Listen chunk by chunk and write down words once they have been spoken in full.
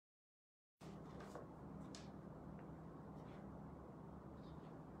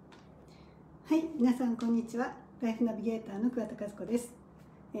はい、皆さんこんにちは。ライフナビゲーターの桑田和子です。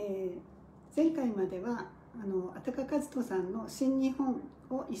前回まではあたか和人さんの「シンニホン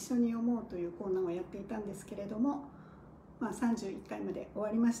を一緒に読もう」というコーナーをやっていたんですけれども、31回まで終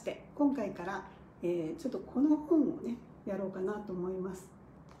わりまして、今回から、ちょっとこの本をねやろうかなと思います。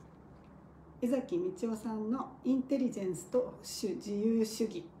江崎通朗さんの「インテリジェンスと保守自由主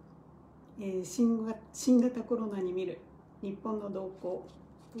義」新型コロナに見る日本の動向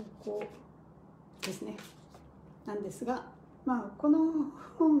ですね、なんですが、この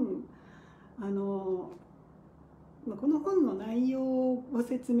本この本の内容をご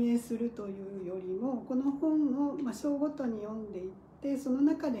説明するというよりも、この本を章ごとに読んでいって、その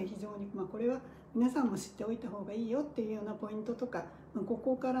中で非常に、これは皆さんも知っておいた方がいいよっていうようなポイントとか、こ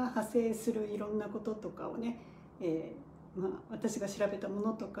こから派生するいろんなこととかをね、私が調べたも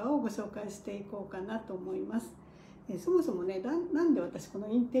のとかをご紹介していこうかなと思います。そもそもね、なんで私この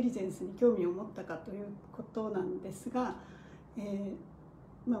インテリジェンスに興味を持ったかということなんですが、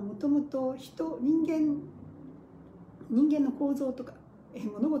もともと人間の構造とか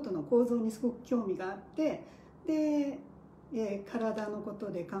物事の構造にすごく興味があって、で、体のこ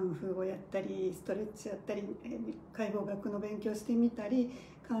とでカンフーをやったり、ストレッチやったり、解剖学の勉強してみたり、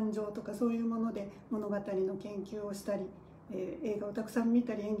感情とかそういうもので物語の研究をしたり、映画をたくさん見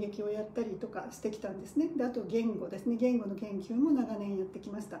たり演劇をやったりとかしてきたんですね。で、あと言語ですね、言語の研究も長年やってき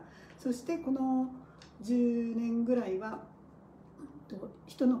ました。そしてこの10年ぐらいは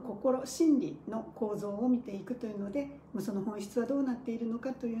人の心、心理の構造を見ていくというので、その本質はどうなっているの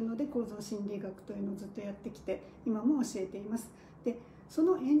かというので構造心理学というのをずっとやってきて、今も教えています。で、そ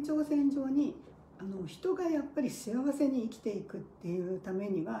の延長線上に人がやっぱり幸せに生きていくっていうため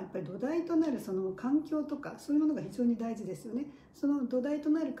には、やっぱり土台となるその環境とかそういうものが非常に大事ですよね。その土台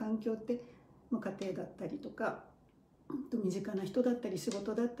となる環境って、家庭だったりとか身近な人だったり仕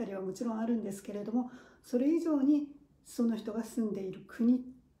事だったりはもちろんあるんですけれども、それ以上にその人が住んでいる国っ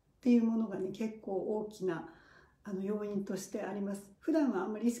ていうものがね、結構大きな要因としてあります。普段はあ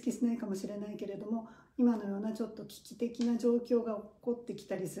んまり意識しないかもしれないけれども、今のようなちょっと危機的な状況が起こってき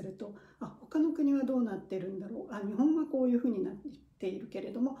たりすると、他の国はどうなってるんだろう、日本はこういうふうになっているけ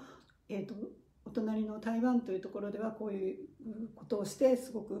れども、お隣の台湾というところではこういうことをして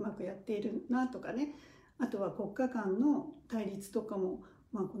すごくうまくやっているなとかね、あとは国家間の対立とかも、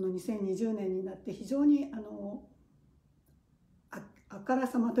この2020年になって非常にあから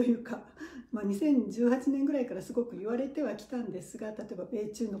さまというか、2018年ぐらいからすごく言われてはきたんですが、例えば米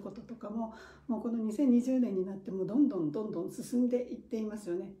中のこととかも、もうこの2020年になってもどんどん進んでいっています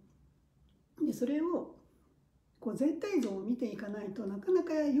よね。で、それを全体像を見ていかないとなかな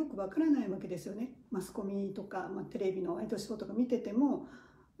かよくわからないわけですよね。マスコミとか、テレビのワイドショーとか見てても、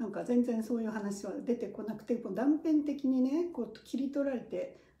なんか全然そういう話は出てこなくて、断片的にね切り取られ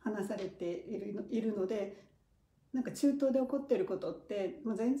て話されているので、なんか中東で起こっていることって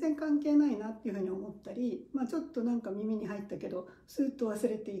全然関係ないなっていうふうに思ったり、ちょっとなんか耳に入ったけどスーッと忘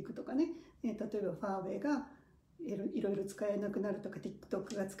れていくとかね、例えばファーウェイがいろいろ使えなくなるとか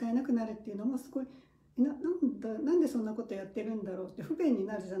TikTok が使えなくなるっていうのもすごいなんでそんなことやってるんだろうって不便に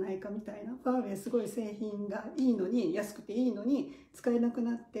なるじゃないかみたいな。ファーウェイすごい製品がいいのに、安くていいのに使えなく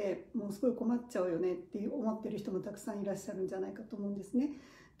なってもうすごい困っちゃうよねって思ってる人もたくさんいらっしゃるんじゃないかと思うんですね。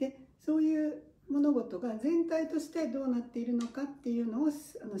で、そういう物事が全体としてどうなっているのかっていうのを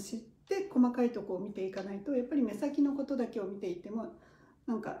知って細かいところを見ていかないと、やっぱり目先のことだけを見ていても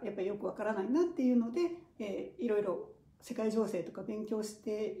なんかやっぱりよくわからないなっていうので、いろいろ世界情勢とか勉強し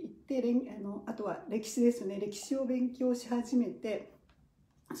ていって、あとは歴史ですね。歴史を勉強し始めて、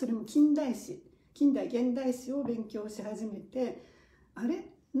それも近代現代史を勉強し始めて、な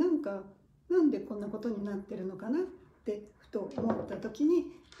んでこんなことになってるのかなってふと思った時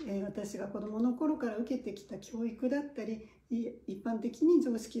に、私が子どもの頃から受けてきた教育だったり、一般的に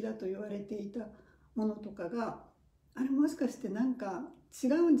常識だと言われていたものとかが、もしかしてなんか違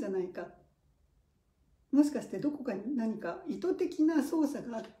うんじゃないか、もしかしてどこかに何か意図的な操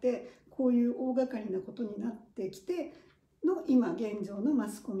作があって、こういう大掛かりなことになってきての今現状のマ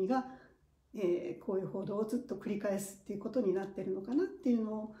スコミが、こういう報道をずっと繰り返すっていうことになってるのかなっていう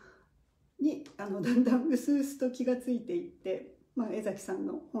のにだんだん薄々と気がついていって、江崎さん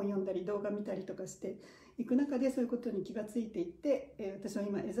の本読んだり動画見たりとかしていく中でそういうことに気がついていって、私は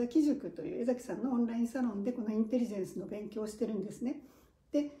今江崎塾という江崎さんのオンラインサロンでこのインテリジェンスの勉強をしてるんですね。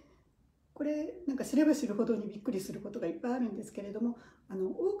で、これなんか知れば知るほどにびっくりすることがいっぱいあるんですけれども、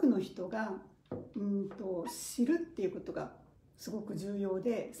多くの人が知るっていうことがすごく重要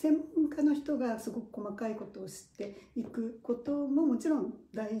で、専門家の人がすごく細かいことを知っていくことももちろん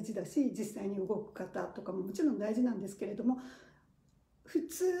大事だし、実際に動く方とかももちろん大事なんですけれども、普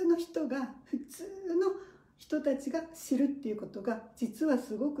通の人が普通の人たちが知るっていうことが実は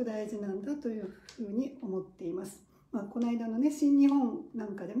すごく大事なんだというふうに思っています。この間のね新日本な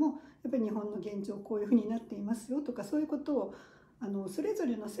んかでもやっぱり日本の現状こういうふうになっていますよとか、そういうことをそれぞ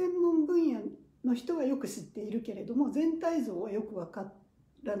れの専門分野の人はよく知っているけれども全体像はよく分か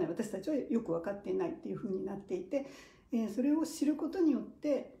らない、私たちはよく分かっていないっていうふうになっていて、それを知ることによっ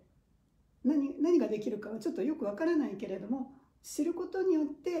て何ができるかはちょっとよく分からないけれども、知ることによっ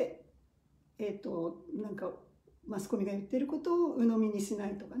てなんかマスコミが言っていることを鵜呑みにしな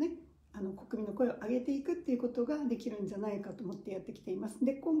いとかね、国民の声を上げていくっていうことができるんじゃないかと思ってやってきています。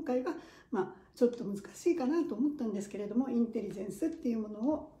で今回はちょっと難しいかなと思ったんですけれども、インテリジェンスっていうもの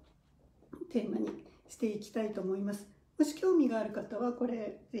をテーマにしていきたいと思います。もし興味がある方はこ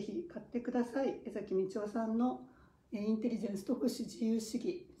れぜひ買ってください。江崎道夫さんのインテリジェンスと保守自由主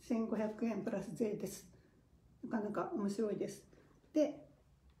義、1500円プラス税です。なかなか面白いです。で、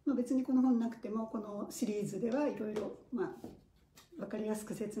別にこの本なくてもこのシリーズではいろいろ分かりやす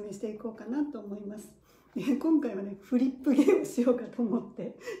く説明していこうかなと思います。今回はねフリップ芸をしようかと思っ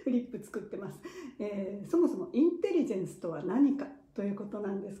てフリップ作ってます。そもそもインテリジェンスとは何かということな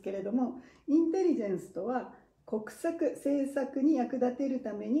んですけれども、インテリジェンスとは国策政策に役立てる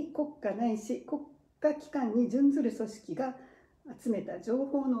ために国家ないし国家機関に準ずる組織が集めた情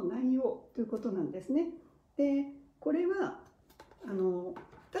報の内容ということなんですね。でこれは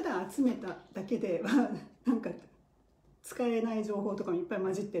ただ集めただけではなんか使えない情報とかもいっぱい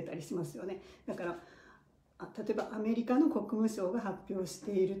混じってたりしますよね。だから例えばアメリカの国務省が発表し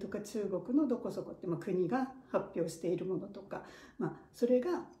ているとか、中国のどこそこって国が発表しているものとか、それ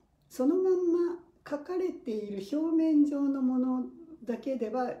がそのまんま書かれている表面上のものだけで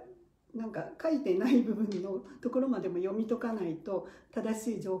はなんか書いてない部分のところまでも読み解かないと正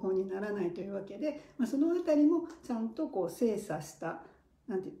しい情報にならないというわけで、そのあたりもちゃんと精査した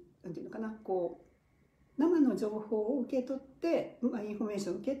なんていうのかな、生の情報を受け取って、インフォメーシ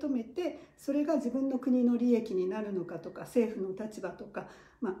ョンを受け止めて、それが自分の国の利益になるのかとか、政府の立場とか、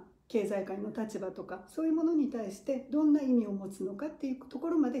経済界の立場とか、そういうものに対してどんな意味を持つのかっていうとこ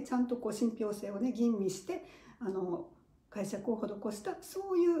ろまでちゃんと信憑性をね吟味して解釈を施した、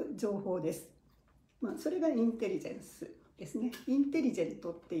そういう情報です。それがインテリジェンスですね。インテリジェン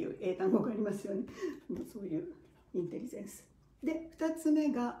トっていう英単語がありますよね。そういうインテリジェンスで、2つ目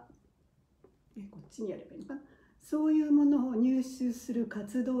がこっちにやればいいのかな、そういうものを入手する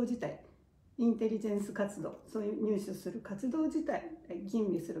活動自体、インテリジェンス活動、そういう入手する活動自体、吟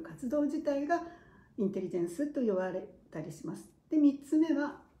味する活動自体がインテリジェンスと呼ばれたりします。で3つ目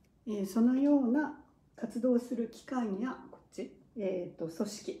は、そのような活動する機関や組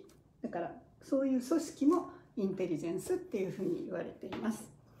織だから、そういう組織もインテリジェンスっていうふうに言われています。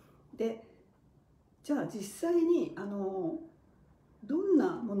でじゃあ実際にどん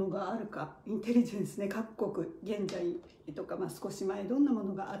なものがあるか、インテリジェンスね、各国現在とか、少し前どんなも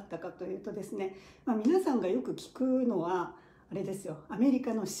のがあったかというとですね、皆さんがよく聞くのはあれですよ、アメリ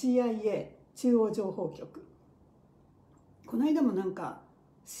カの CIA 中央情報局。この間もなんか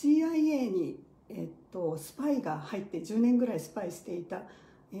CIA に、スパイが入って10年ぐらいスパイしていた、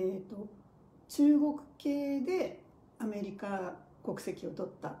中国系でアメリカ国籍を取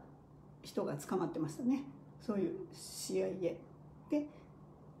った人が捕まってましたね。そういう CIAで、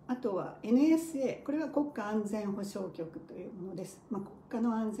あとは NSA、 これは国家安全保障局というものです。国家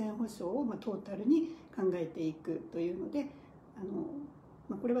の安全保障をトータルに考えていくというので、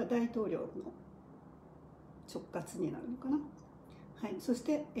これは大統領の直轄になるのかな。はい、そし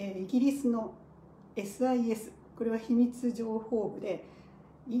て、イギリスの SIS、 これは秘密情報部で、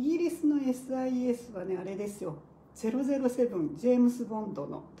イギリスの SIS はねあれですよ、007ジェームス・ボンド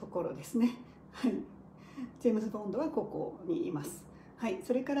のところですね。はい、ジェームズ・ボンドはここにいます。はい、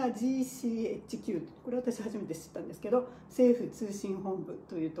それから GCHQ、 これ私初めて知ったんですけど、政府通信本部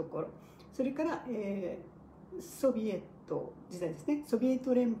というところ、それから、ソビエト時代ですね、ソビエ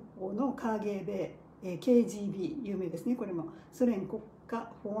ト連邦のカーゲーベ、KGB 有名ですね、これもソ連国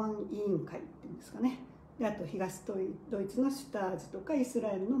家保安委員会っていうんですかね。であと東ドイツのシュタージとかイス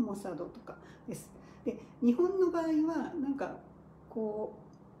ラエルのモサドとかです。で日本の場合はなんかこ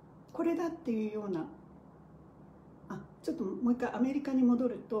れだっていうような、ちょっともう一回アメリカに戻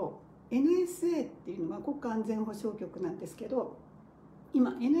ると NSA っていうのは国家安全保障局なんですけど、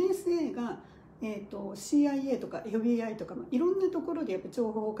今 NSA が、CIA とか FBI とか、いろんなところでやっぱ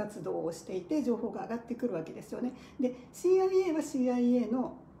情報活動をしていて情報が上がってくるわけですよね。で CIA は CIA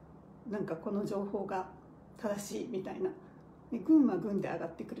のなんかこの情報が正しいみたいな、軍は軍で上が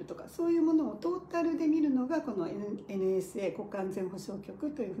ってくるとか、そういうものをトータルで見るのがこの NSA 国家安全保障局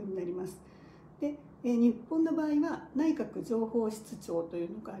というふうになります。で、日本の場合は内閣情報室長とい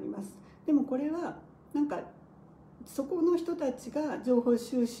うのがあります。でもこれはなんかそこの人たちが情報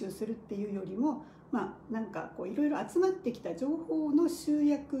収集するっていうよりも、なんかこういろいろ集まってきた情報の集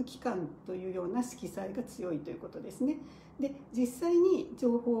約機関というような色彩が強いということですね。で、実際に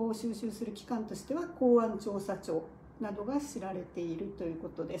情報を収集する機関としては公安調査庁などが知られているというこ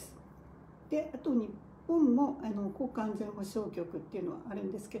とです。で、あと日本も国家安全保障局っていうのはある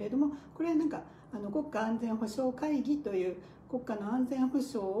んですけれども、これはなんか国家安全保障会議という国家の安全保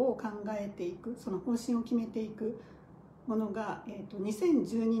障を考えていく、その方針を決めていくものが、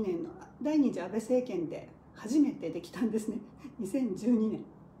2012年の第二次安倍政権で初めてできたんですね。2012年、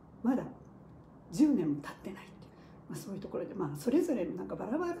まだ10年も経ってないっていう、そういうところで、それぞれなんかバ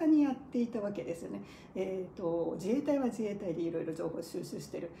ラバラにやっていたわけですよね。自衛隊は自衛隊でいろいろ情報収集し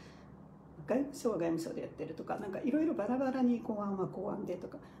てる、外務省は外務省でやってるとか、なんかいろいろバラバラに公安は公安でと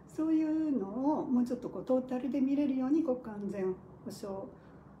か、そういうのをもうちょっとこうトータルで見れるように国家安全保障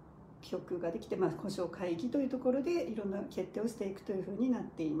局ができて、保障会議というところでいろんな決定をしていくというふうになっ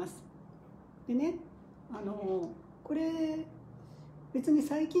ています。でね、これ別に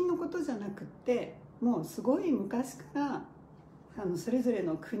最近のことじゃなくって、もうすごい昔からそれぞれ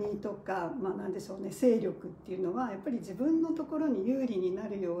の国とか、なんでしょうね、勢力っていうのはやっぱり自分のところに有利にな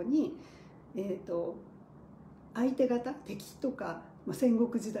るように、相手方、敵とか、戦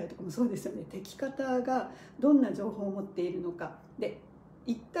国時代とかもそうですよね、敵方がどんな情報を持っているのかで、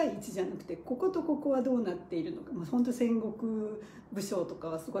1対1じゃなくてこことここはどうなっているのか、本当戦国武将とか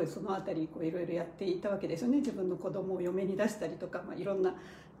はすごいそのあたりいろいろやっていたわけですよね。自分の子供を嫁に出したりとか、いろんな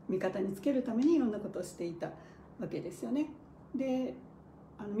味方につけるためにいろんなことをしていたわけですよね。で、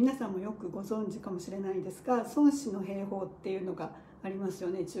皆さんもよくご存知かもしれないんですが、孫子の兵法っていうのがありますよ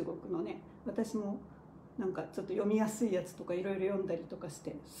ね、中国のね。私もなんかちょっと読みやすいやつとかいろいろ読んだりとかし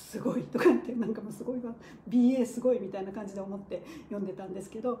て、すごいとかってなんかもうすごいわ BA すごいみたいな感じで思って読んでたんです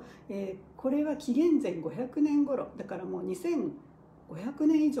けど、これは紀元前500年頃だからもう2500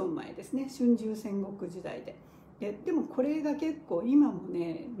年以上前ですね、春秋戦国時代で。でもこれが結構今も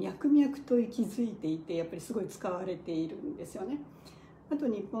ね脈々と息づいていて、やっぱりすごい使われているんですよね。あと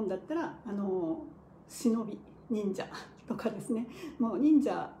日本だったら忍び忍者とかですね、もう忍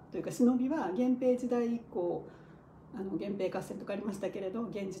者というか忍びは源平時代以降源平合戦とかありましたけれど、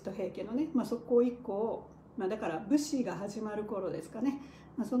源氏と平家のね、そこ以降、だから武士が始まる頃ですかね、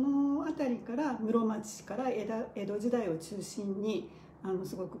その辺りから室町から江戸時代を中心に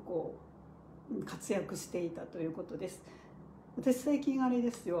すごくこう活躍していたということです。私最近あれ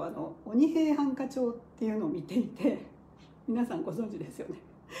ですよ、鬼平犯科帳っていうのを見ていて、皆さんご存知ですよね。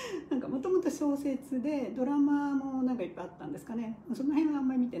なんかもともと小説でドラマもなんかいっぱいあったんですかね、その辺はあん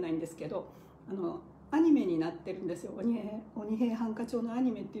まり見てないんですけど、アニメになってるんですよ。鬼平犯科帳のアニ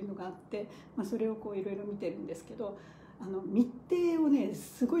メっていうのがあって、それをこういろいろ見てるんですけど、密偵をね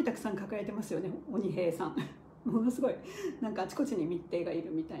すごいたくさん抱えてますよね、鬼平さん。ものすごいなんかあちこちに密偵がい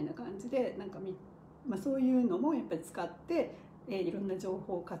るみたいな感じで、なんかそういうのもやっぱり使って、いろんな情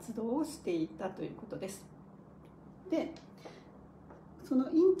報活動をしていたということです。で、その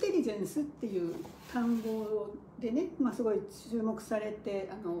インテリジェンスっていう単語でね、すごい注目されて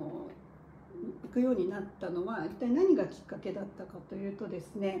いくようになったのは一体何がきっかけだったかというとで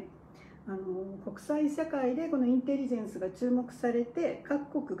すね、国際社会でこのインテリジェンスが注目されて、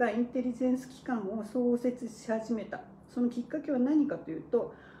各国がインテリジェンス機関を創設し始めた。そのきっかけは何かという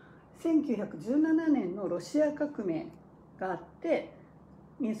と、1917年のロシア革命があって、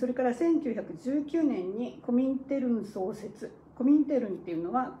それから1919年にコミンテルン創設。コミンテルンっていう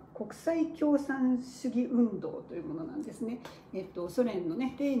のは国際共産主義運動というものなんですね。ソ連の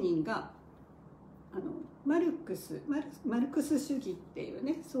ねレーニンがマルクス主義っていう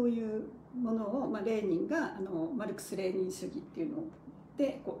ね、そういうものを、レーニンがマルクス・レーニン主義っていうの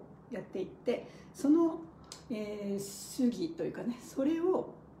でこうやっていって、その、主義というかね、それ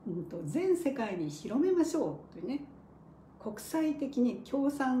を、全世界に広めましょうというね、国際的に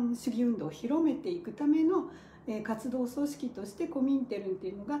共産主義運動を広めていくための活動組織としてコミンテルンって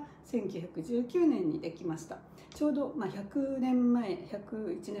いうのが1919年にできました。ちょうど100年前、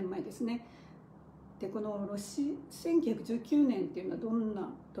101年前ですね。で、この1919年っていうのはどん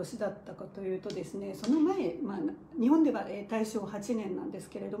な年だったかというとですね、その前、日本では大正8年なんです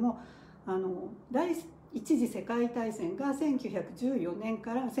けれども、第一次世界大戦が1914年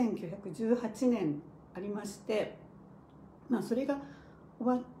から1918年ありまして、それが終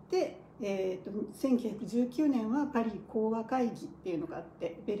わって、1919年はパリ講和会議っていうのがあっ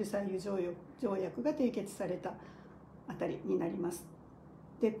て、ベルサイユ条約が締結されたあたりになります。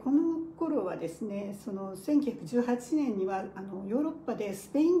でこの頃はですね、その1918年にはヨーロッパでス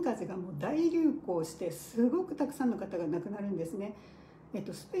ペイン風邪がもう大流行して、すごくたくさんの方が亡くなるんですね。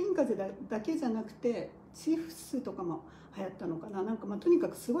スペイン風邪だけじゃなくてチフスとかも流行ったのかな、なんかとにか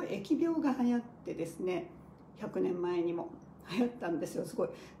くすごい疫病が流行ってですね、100年前にも流行ったんですよ、すごい。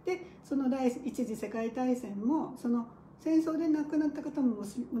でその第一次世界大戦も、その戦争で亡くなった方も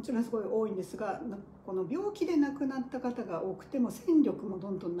もちろんすごい多いんですが、この病気で亡くなった方が多くても戦力もど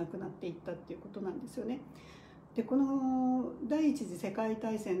んどんなくなっていったっていうことなんですよね。でこの第一次世界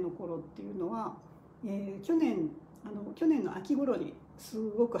大戦の頃っていうのは、去年の秋頃にす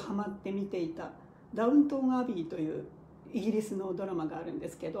ごくハマって見ていたダウントンアビーというイギリスのドラマがあるんで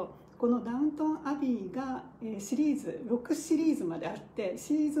すけど、このダウントンアビーがシリーズ6シリーズまであって、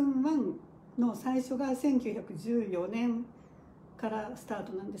シーズン1の最初が1914年からスター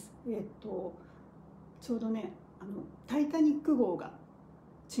トなんです。ちょうどね、タイタニック号が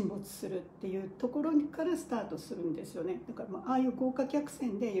沈没するっていうところからスタートするんですよね。だからああいう豪華客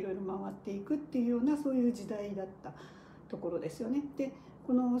船でいろいろ回っていくっていうような、そういう時代だったところですよね。で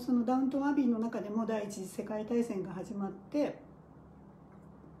そのダウントンアビーの中でも第一次世界大戦が始まってっ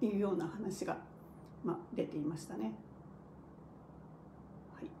ていうような話が、出ていましたね。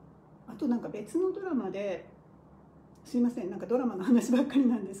はい、あとなんか別のドラマで、すいません、なんかドラマの話ばっかり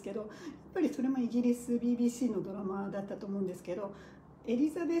なんですけど、やっぱりそれもイギリス BBC のドラマだったと思うんですけど、エリ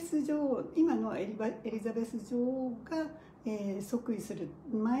ザベス女王、今のエリザベス女王が、即位する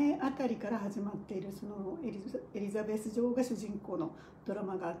前あたりから始まっている、そのエリザベス女王が主人公のドラ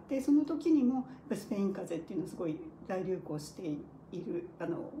マがあって、その時にもスペイン風邪っていうのはすごい大流行している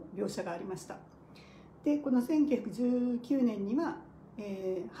描写がありました。でこの1919年には、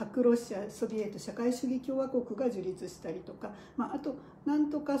白ロシアソビエト社会主義共和国が樹立したりとか、あとなん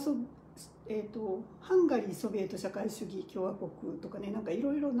とかハンガリーソビエト社会主義共和国とかね、なんかい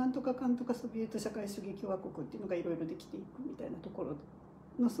ろいろなんとかかんとかソビエト社会主義共和国っていうのがいろいろできていくみたいなところ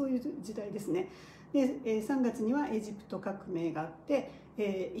の、そういう時代ですね。で3月にはエジプト革命があって、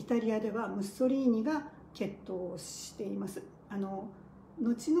イタリアではムッソリーニが決闘しています。後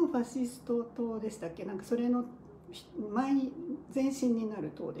のファシスト党でしたっけ、なんかそれの前身にな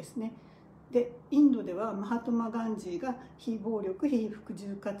る党ですね。でインドではマハトマ・ガンジーが非暴力非服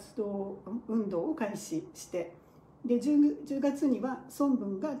従活動運動を開始して、で 10月には孫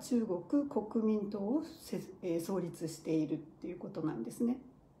文が中国国民党を創立しているっていうことなんですね。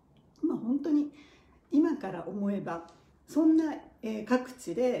本当に今から思えばそんな各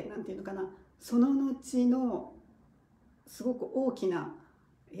地でなんていうのかな、その後のすごく大きな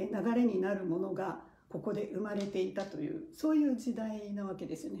流れになるものがここで生まれていたという、そういう時代なわけ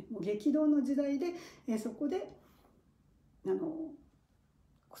ですよね。もう激動の時代で、そこで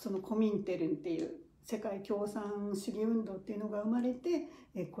そのコミンテルンっていう世界共産主義運動っていうのが生まれて、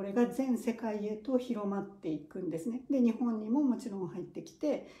これが全世界へと広まっていくんですね。で日本にももちろん入ってき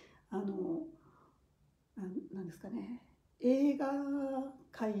て、なんですかね、映画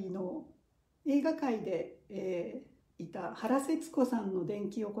界で、いた原節子さんの伝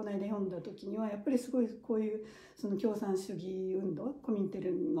記をこの間読んだ時には、やっぱりすごいこういうその共産主義運動、コミンテ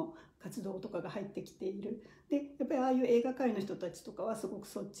ルンの活動とかが入ってきている。でやっぱりああいう映画界の人たちとかはすごく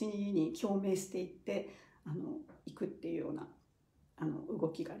そっちに共鳴していっていくっていうような動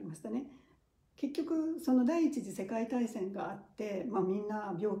きがありましたね。結局その第一次世界大戦があって、みん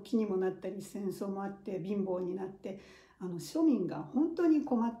な病気にもなったり戦争もあって貧乏になって、庶民が本当に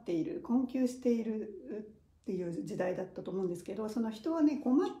困っている、困窮しているっていう時代だったと思うんですけど、その人はね、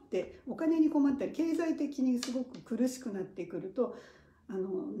困ってお金に困ったり経済的にすごく苦しくなってくると、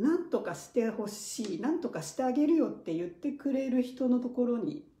何とかしてほしい、何とかしてあげるよって言ってくれる人のところ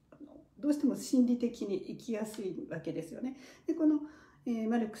にどうしても心理的に行きやすいわけですよね。でこの、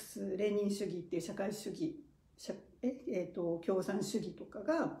マルクス・レーニン主義っていう社会主義、共産主義とか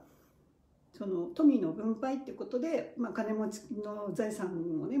がその富の分配ってことで、金持ちの財産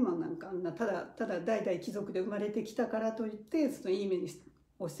をね、なんかただ代々貴族で生まれてきたからといってそのいい目に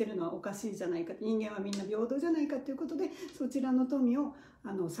をしてるのはおかしいじゃないか、人間はみんな平等じゃないかということで、そちらの富を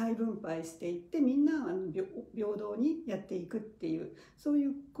再分配していって、みんな平等にやっていくっていう、そうい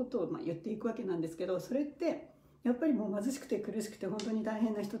うことを言っていくわけなんですけど、それってやっぱりもう貧しくて苦しくて本当に大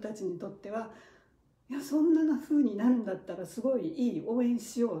変な人たちにとっては、いやそんな風になるんだったらすごいいい、応援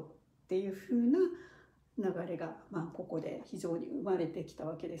しようっていう風な流れが、ここで非常に生まれてきた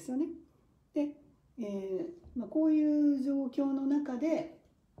わけですよね。で、こういう状況の中で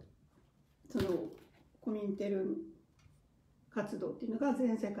そのコミンテルン活動っていうのが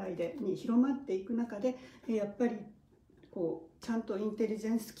全世界に広まっていく中で、やっぱりちゃんとインテリジ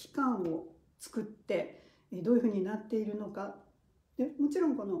ェンス機関を作ってどういうふうになっているのかっでもちろ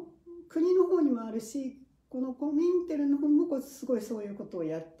んこの国の方にもあるし、このインテルの方もすごいそういうことを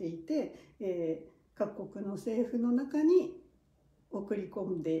やっていて、各国の政府の中に送り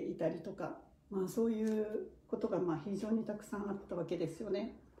込んでいたりとか、そういうことが非常にたくさんあったわけですよ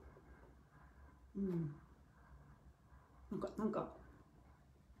ね。なんか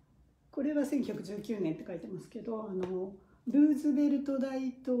これは1919年って書いてますけど、ルーズベルト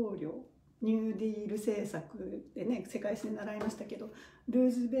大統領ニューディール政策でね、世界史で習いましたけど、ル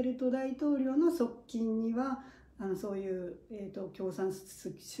ーズベルト大統領の側近にはそういう、共産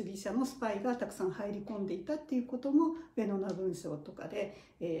主義者のスパイがたくさん入り込んでいたっていうこともベノナ文章とかで、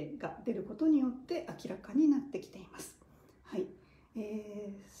が出ることによって明らかになってきています。はい、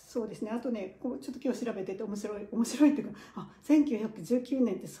そうですね。あとね、ちょっと今日調べてて面白いっていうか、1919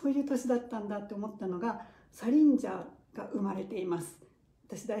年ってそういう年だったんだって思ったのが、サリンジャーが生まれています。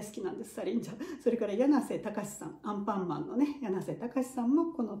私大好きなんです、サリンジャー。それから柳瀬隆さん、アンパンマンのね、柳瀬隆さん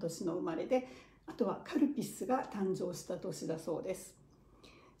もこの年の生まれで、あとはカルピスが誕生した年だそうです。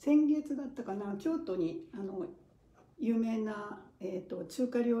先月だったかな、京都に有名な、中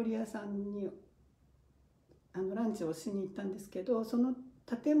華料理屋さんにランチをしに行ったんですけど、その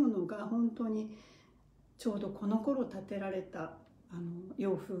建物が本当にちょうどこの頃建てられた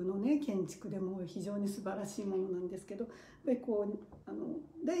洋風のね建築でも非常に素晴らしいものなんですけど、やっぱり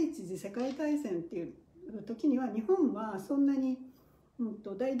第一次世界大戦っていう時には日本はそんなに、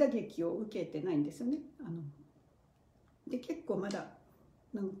大打撃を受けてないんですよね。で結構まだ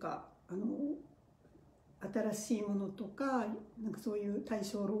新しいものとか、そういう大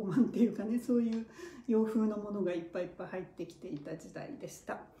正ローマンっていうかね、そういう洋風のものがいっぱい入ってきていた時代でし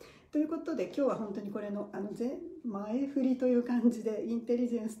た。ということで今日は本当にこれの前振りという感じでインテリ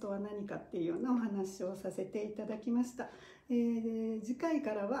ジェンスとは何かっていうようなお話をさせていただきました。次回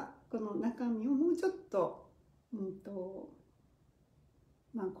からはこの中身をもうちょっと、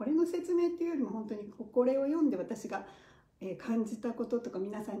これの説明っていうよりも本当にこれを読んで私が感じたこととか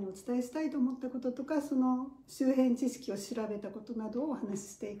皆さんにお伝えしたいと思ったこととか、その周辺知識を調べたことなどをお話し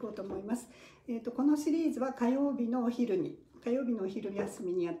していこうと思います。このシリーズは火曜日のお昼休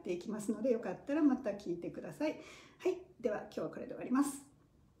みにやっていきますので、よかったらまた聞いてください。はい、では今日はこれで終わります。